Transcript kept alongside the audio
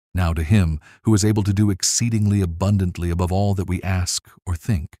Now to Him who is able to do exceedingly abundantly above all that we ask or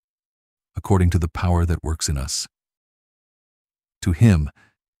think, according to the power that works in us. To Him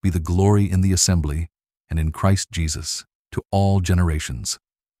be the glory in the assembly and in Christ Jesus to all generations,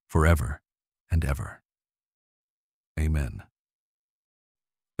 forever and ever. Amen.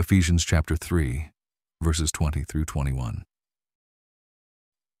 Ephesians chapter 3, verses 20 through 21.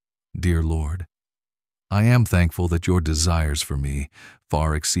 Dear Lord, I am thankful that your desires for me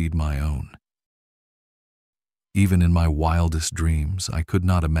far exceed my own. Even in my wildest dreams, I could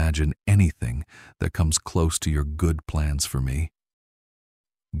not imagine anything that comes close to your good plans for me.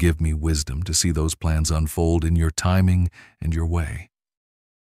 Give me wisdom to see those plans unfold in your timing and your way.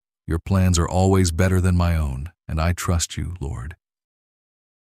 Your plans are always better than my own, and I trust you, Lord.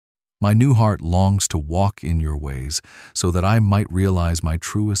 My new heart longs to walk in your ways so that I might realize my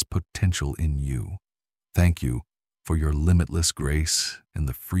truest potential in you. Thank you for your limitless grace and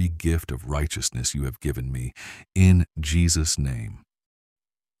the free gift of righteousness you have given me. In Jesus' name,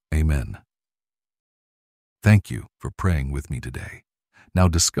 amen. Thank you for praying with me today. Now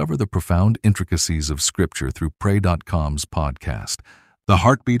discover the profound intricacies of Scripture through Pray.com's podcast, The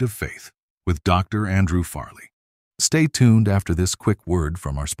Heartbeat of Faith, with Dr. Andrew Farley. Stay tuned after this quick word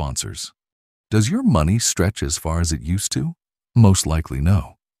from our sponsors. Does your money stretch as far as it used to? Most likely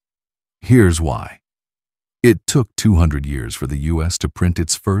no. Here's why. It took 200 years for the U.S. to print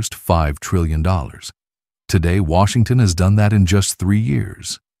its first $5 trillion. Today, Washington has done that in just 3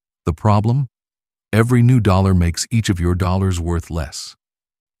 years. The problem? Every new dollar makes each of your dollars worth less.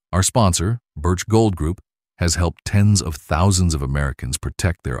 Our sponsor, Birch Gold Group, has helped tens of thousands of Americans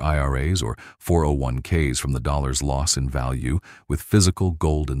protect their IRAs or 401ks from the dollar's loss in value with physical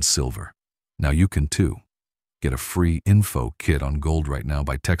gold and silver. Now you can too. Get a free info kit on gold right now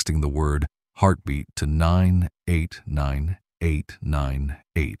by texting the word Heartbeat to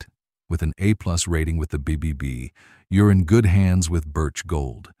 989898 with an A+ rating with the BBB. You're in good hands with Birch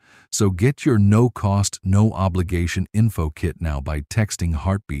Gold. So get your no-cost, no-obligation info kit now by texting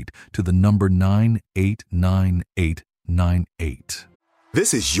Heartbeat to the number 989898.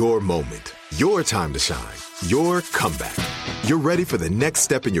 This is your moment, your time to shine, your comeback. You're ready for the next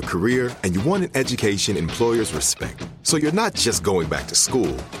step in your career, and you want an education employers respect. So you're not just going back to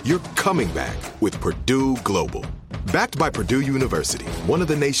school, you're coming back with Purdue Global. Backed by Purdue University, one of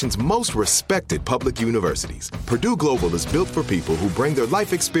the nation's most respected public universities, Purdue Global is built for people who bring their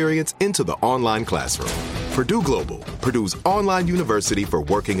life experience into the online classroom. Purdue Global, Purdue's online university for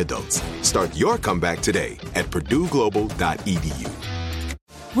working adults. Start your comeback today at purdueglobal.edu.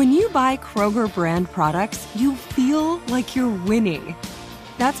 When you buy Kroger brand products, you feel like you're winning.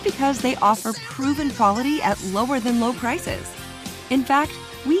 That's because they offer proven quality at lower than low prices. In fact,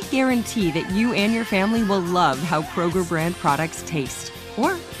 we guarantee that you and your family will love how Kroger brand products taste,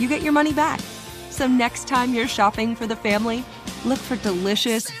 or you get your money back. So next time you're shopping for the family, look for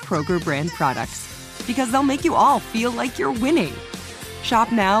delicious Kroger brand products, because they'll make you all feel like you're winning.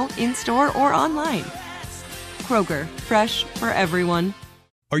 Shop now, in-store, or online. Kroger, fresh for everyone.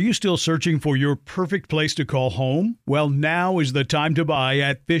 Are you still searching for your perfect place to call home? Well, now is the time to buy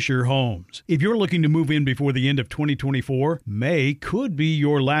at Fisher Homes. If you're looking to move in before the end of 2024, May could be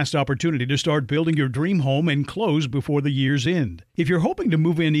your last opportunity to start building your dream home and close before the year's end. If you're hoping to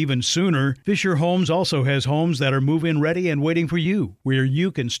move in even sooner, Fisher Homes also has homes that are move-in ready and waiting for you, where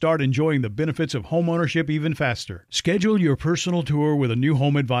you can start enjoying the benefits of homeownership even faster. Schedule your personal tour with a new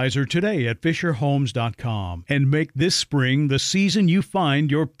home advisor today at FisherHomes.com and make this spring the season you find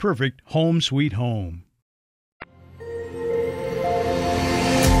your perfect home sweet home.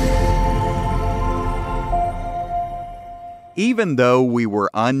 Even though we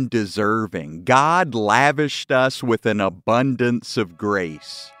were undeserving, God lavished us with an abundance of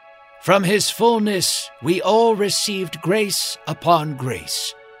grace. From His fullness we all received grace upon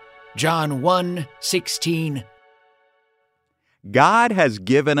grace. John 1:16. God has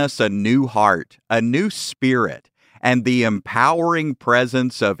given us a new heart, a new spirit, and the empowering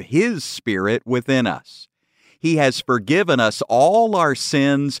presence of His Spirit within us. He has forgiven us all our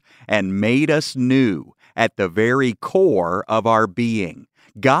sins and made us new at the very core of our being.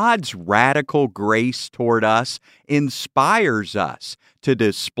 God's radical grace toward us inspires us to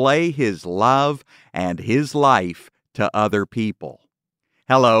display His love and His life to other people.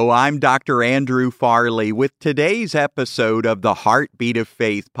 Hello, I'm Dr. Andrew Farley with today's episode of the Heartbeat of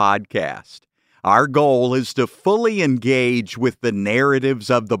Faith podcast. Our goal is to fully engage with the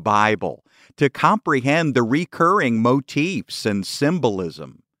narratives of the Bible, to comprehend the recurring motifs and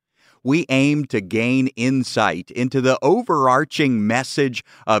symbolism. we aim to gain insight into the overarching message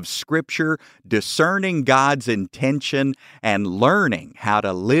of Scripture, discerning God's intention, and learning how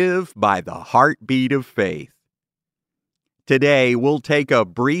to live by the heartbeat of faith. Today, we'll take a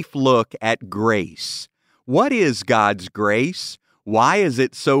brief look at grace. What is God's grace? Why is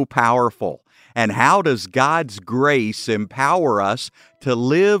it so powerful? And how does God's grace empower us to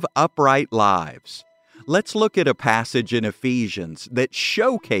live upright lives? Let's look at a passage in Ephesians that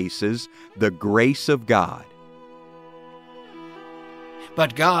showcases the grace of God.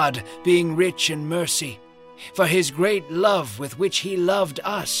 But God, being rich in mercy, for His great love with which He loved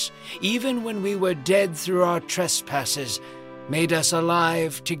us, even when we were dead through our trespasses, made us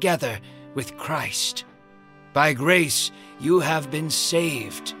alive together with Christ. By grace you have been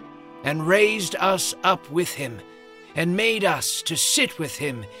saved, and raised us up with Him, and made us to sit with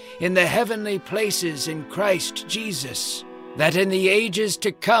Him in the heavenly places in Christ Jesus, that in the ages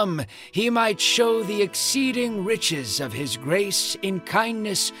to come He might show the exceeding riches of His grace in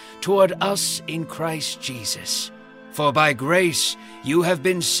kindness toward us in Christ Jesus. For by grace you have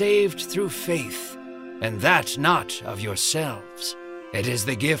been saved through faith, and that not of yourselves. It is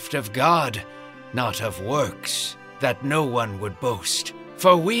the gift of God, not of works, that no one would boast.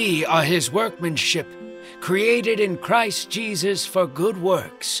 For we are His workmanship, created in Christ Jesus for good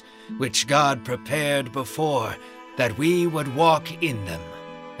works, which God prepared before, that we would walk in them.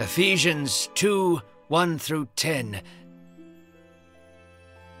 Ephesians 2:1-10.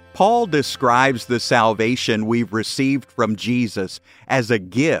 Paul describes the salvation we've received from Jesus as a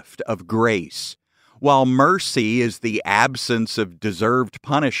gift of grace. While mercy is the absence of deserved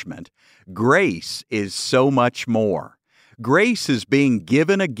punishment, grace is so much more. Grace is being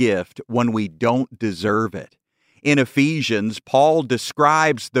given a gift when we don't deserve it. In Ephesians, Paul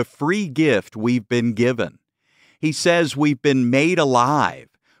describes the free gift we've been given. He says we've been made alive,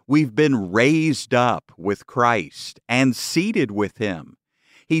 we've been raised up with Christ and seated with Him.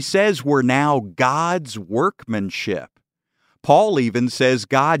 He says we're now God's workmanship. Paul even says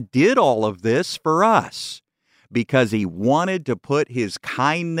God did all of this for us, because He wanted to put His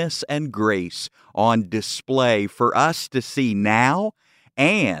kindness and grace on display for us to see now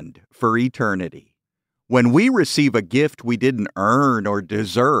and for eternity. When we receive a gift we didn't earn or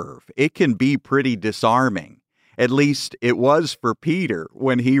deserve, it can be pretty disarming. At least it was for Peter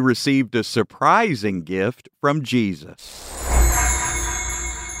when he received a surprising gift from Jesus.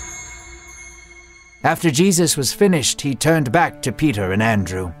 After Jesus was finished, He turned back to Peter and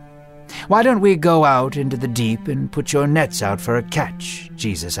Andrew. "Why don't we go out into the deep and put your nets out for a catch?"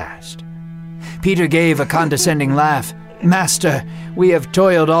 Jesus asked. Peter gave a condescending laugh. "Master, we have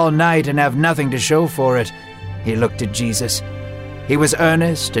toiled all night and have nothing to show for it." He looked at Jesus. He was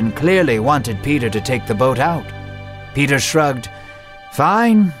earnest and clearly wanted Peter to take the boat out. Peter shrugged.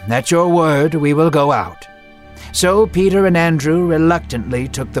 "Fine, at your word, we will go out." So Peter and Andrew reluctantly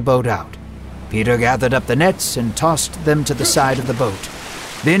took the boat out. Peter gathered up the nets and tossed them to the side of the boat.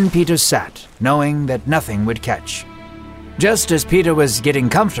 Then Peter sat, knowing that nothing would catch. Just as Peter was getting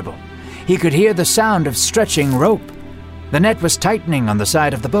comfortable, he could hear the sound of stretching rope. The net was tightening on the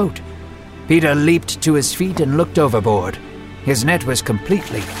side of the boat. Peter leaped to his feet and looked overboard. His net was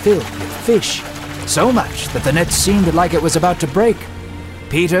completely filled with fish, so much that the net seemed like it was about to break.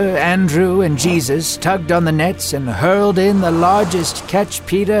 Peter, Andrew, and Jesus tugged on the nets and hurled in the largest catch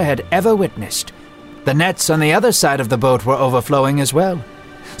Peter had ever witnessed. The nets on the other side of the boat were overflowing as well.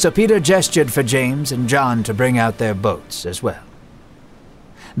 So Peter gestured for James and John to bring out their boats as well.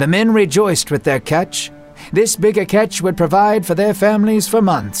 The men rejoiced with their catch. This bigger catch would provide for their families for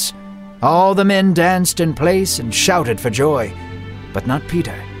months. All the men danced in place and shouted for joy. But not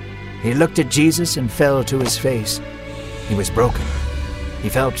Peter. He looked at Jesus and fell to his face. He was broken. He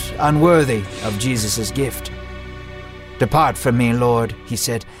felt unworthy of Jesus' gift. "Depart from me, Lord," he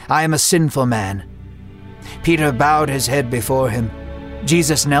said. "I am a sinful man." Peter bowed his head before him.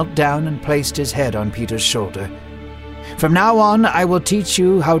 Jesus knelt down and placed his head on Peter's shoulder. "From now on, I will teach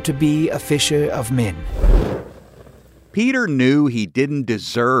you how to be a fisher of men." Peter knew he didn't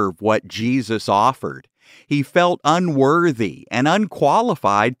deserve what Jesus offered. He felt unworthy and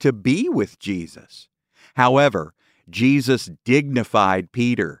unqualified to be with Jesus. However, Jesus dignified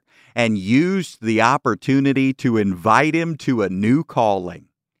Peter and used the opportunity to invite him to a new calling.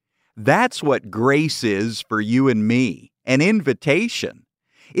 That's what grace is for you and me, an invitation.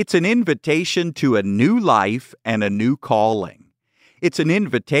 It's an invitation to a new life and a new calling. It's an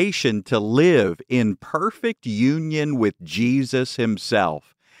invitation to live in perfect union with Jesus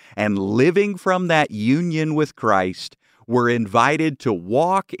Himself. And living from that union with Christ, we're invited to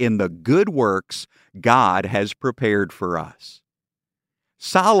walk in the good works God has prepared for us.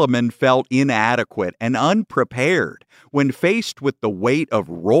 Solomon felt inadequate and unprepared when faced with the weight of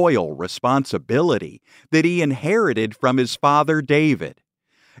royal responsibility that he inherited from his father David.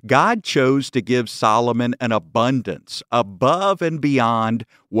 God chose to give Solomon an abundance above and beyond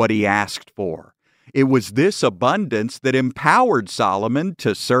what he asked for. It was this abundance that empowered Solomon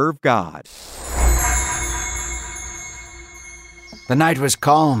to serve God. The night was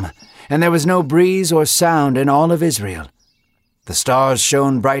calm, and there was no breeze or sound in all of Israel. The stars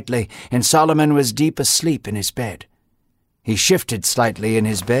shone brightly, and Solomon was deep asleep in his bed. He shifted slightly in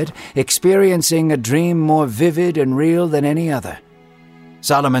his bed, experiencing a dream more vivid and real than any other.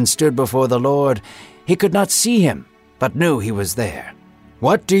 Solomon stood before the Lord. He could not see him, but knew he was there.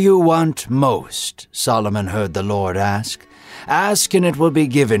 "What do you want most?" Solomon heard the Lord ask. "Ask, and it will be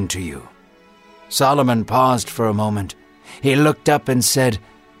given to you." Solomon paused for a moment. He looked up and said,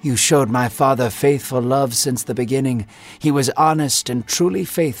 "You showed my father faithful love since the beginning. He was honest and truly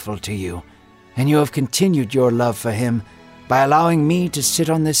faithful to you, and you have continued your love for him by allowing me to sit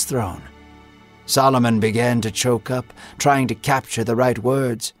on this throne." Solomon began to choke up, trying to capture the right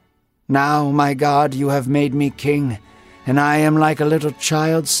words. "Now, my God, you have made me king, and I am like a little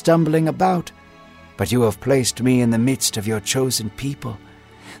child stumbling about. But you have placed me in the midst of your chosen people.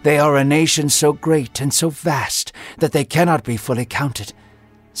 They are a nation so great and so vast that they cannot be fully counted."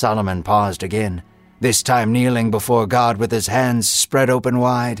 Solomon paused again, this time kneeling before God with his hands spread open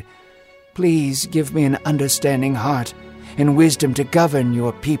wide. "Please give me an understanding heart and wisdom to govern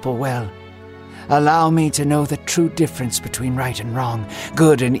your people well. Allow me to know the true difference between right and wrong,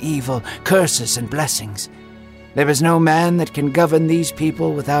 good and evil, curses and blessings. There is no man that can govern these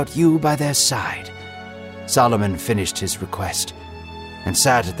people without you by their side." Solomon finished his request and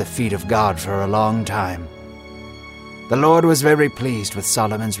sat at the feet of God for a long time. The Lord was very pleased with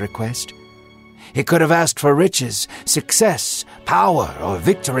Solomon's request. He could have asked for riches, success, power, or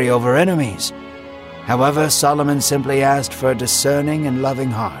victory over enemies. However, Solomon simply asked for a discerning and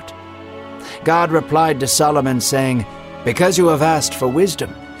loving heart. God replied to Solomon, saying, "Because you have asked for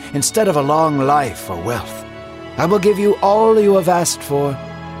wisdom, instead of a long life or wealth, I will give you all you have asked for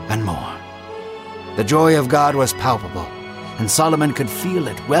and more." The joy of God was palpable, and Solomon could feel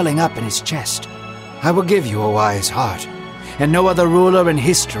it welling up in his chest. "I will give you a wise heart, and no other ruler in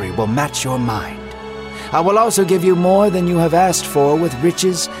history will match your mind. I will also give you more than you have asked for with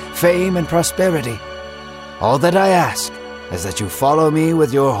riches, fame, and prosperity. All that I ask is that you follow me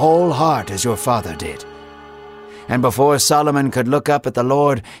with your whole heart as your father did." And before Solomon could look up at the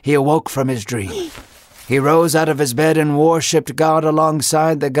Lord, he awoke from his dream. He rose out of his bed and worshipped God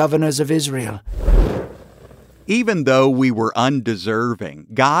alongside the governors of Israel. Even though we were undeserving,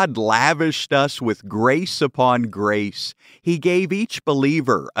 God lavished us with grace upon grace. He gave each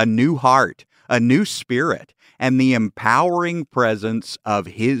believer a new heart, a new spirit, and the empowering presence of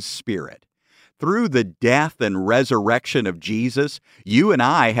His Spirit. Through the death and resurrection of Jesus, you and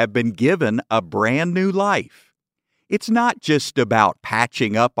I have been given a brand new life. It's not just about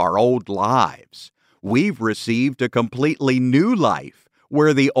patching up our old lives. We've received a completely new life,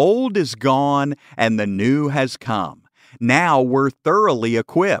 where the old is gone and the new has come. Now we're thoroughly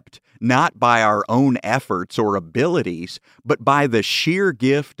equipped, not by our own efforts or abilities, but by the sheer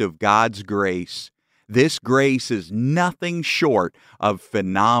gift of God's grace. This grace is nothing short of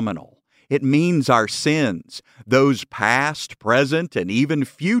phenomenal. It means our sins, those past, present, and even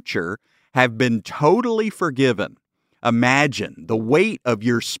future, have been totally forgiven. Imagine the weight of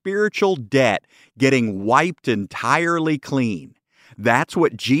your spiritual debt getting wiped entirely clean. That's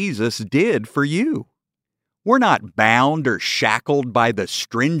what Jesus did for you. We're not bound or shackled by the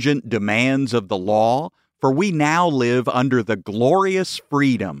stringent demands of the law, for we now live under the glorious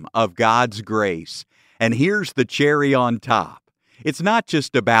freedom of God's grace. And here's the cherry on top. It's not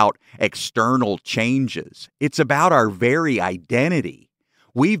just about external changes. It's about our very identity.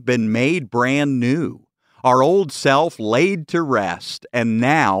 We've been made brand new, our old self laid to rest, and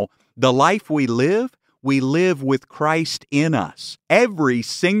now the life we live with Christ in us. Every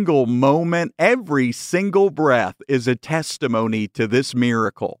single moment, every single breath is a testimony to this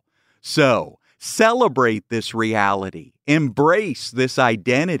miracle. So, celebrate this reality, embrace this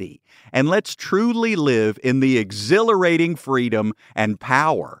identity, and let's truly live in the exhilarating freedom and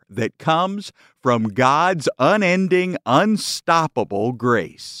power that comes from God's unending, unstoppable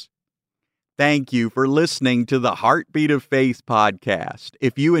grace. Thank you for listening to the Heartbeat of Faith podcast.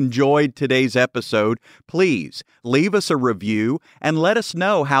 If you enjoyed today's episode, please leave us a review and let us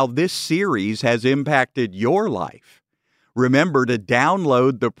know how this series has impacted your life. Remember to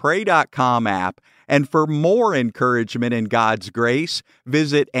download the Pray.com app, and for more encouragement in God's grace,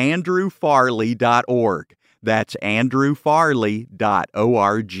 visit andrewfarley.org. That's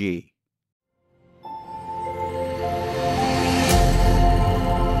andrewfarley.org.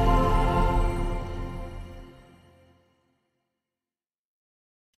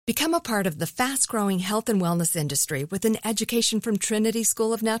 Become a part of the fast-growing health and wellness industry with an education from Trinity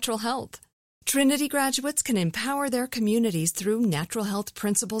School of Natural Health. Trinity graduates can empower their communities through natural health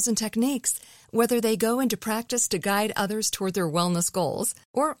principles and techniques, whether they go into practice to guide others toward their wellness goals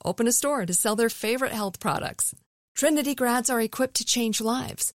or open a store to sell their favorite health products. Trinity grads are equipped to change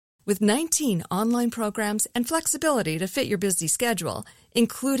lives with 19 online programs and flexibility to fit your busy schedule,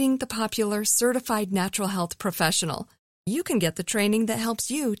 including the popular Certified Natural Health Professional. You can get the training that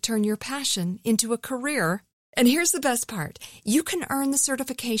helps you turn your passion into a career. And here's the best part. You can earn the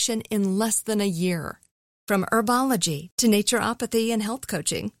certification in less than a year. From herbology to naturopathy and health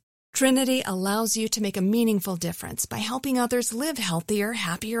coaching, Trinity allows you to make a meaningful difference by helping others live healthier,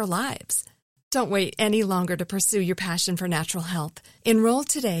 happier lives. Don't wait any longer to pursue your passion for natural health. Enroll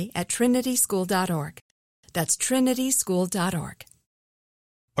today at trinityschool.org. That's trinityschool.org.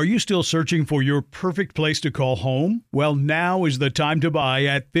 Are you still searching for your perfect place to call home? Well, now is the time to buy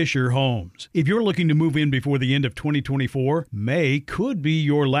at Fisher Homes. If you're looking to move in before the end of 2024, May could be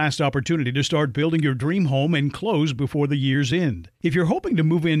your last opportunity to start building your dream home and close before the year's end. If you're hoping to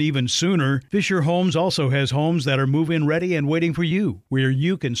move in even sooner, Fisher Homes also has homes that are move-in ready and waiting for you, where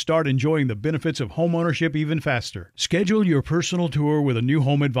you can start enjoying the benefits of homeownership even faster. Schedule your personal tour with a new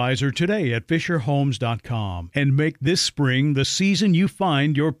home advisor today at FisherHomes.com and make this spring the season you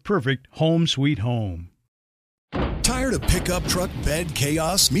find your perfect home sweet home. Tired of pickup truck bed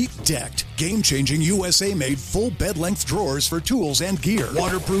chaos? Meet Decked. Game-changing USA-made full bed-length drawers for tools and gear.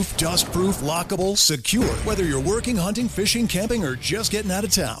 Waterproof, dust-proof, lockable, secure. Whether you're working, hunting, fishing, camping, or just getting out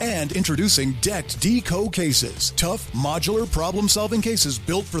of town. And introducing Decked Deco cases. Tough, modular, problem-solving cases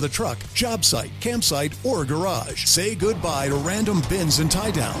built for the truck, job site, campsite, or garage. Say goodbye to random bins and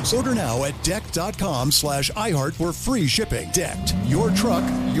tie-downs. Order now at Decked.com/iHeart for free shipping. Decked. Your truck,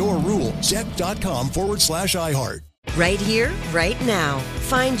 your rules. Decked.com/iHeart. Right here, right now.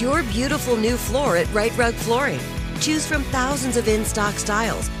 Find your beautiful new floor at Right Rug Flooring. Choose from thousands of in-stock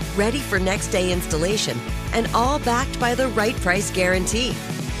styles, ready for next day installation, and all backed by the right price guarantee.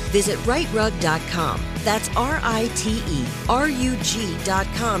 Visit rightrug.com. That's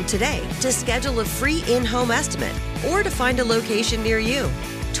RITERUG.com today to schedule a free in-home estimate or to find a location near you.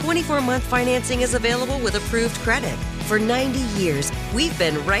 24-month financing is available with approved credit. For 90 years, we've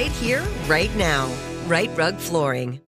been right here, right now. Right Rug Flooring.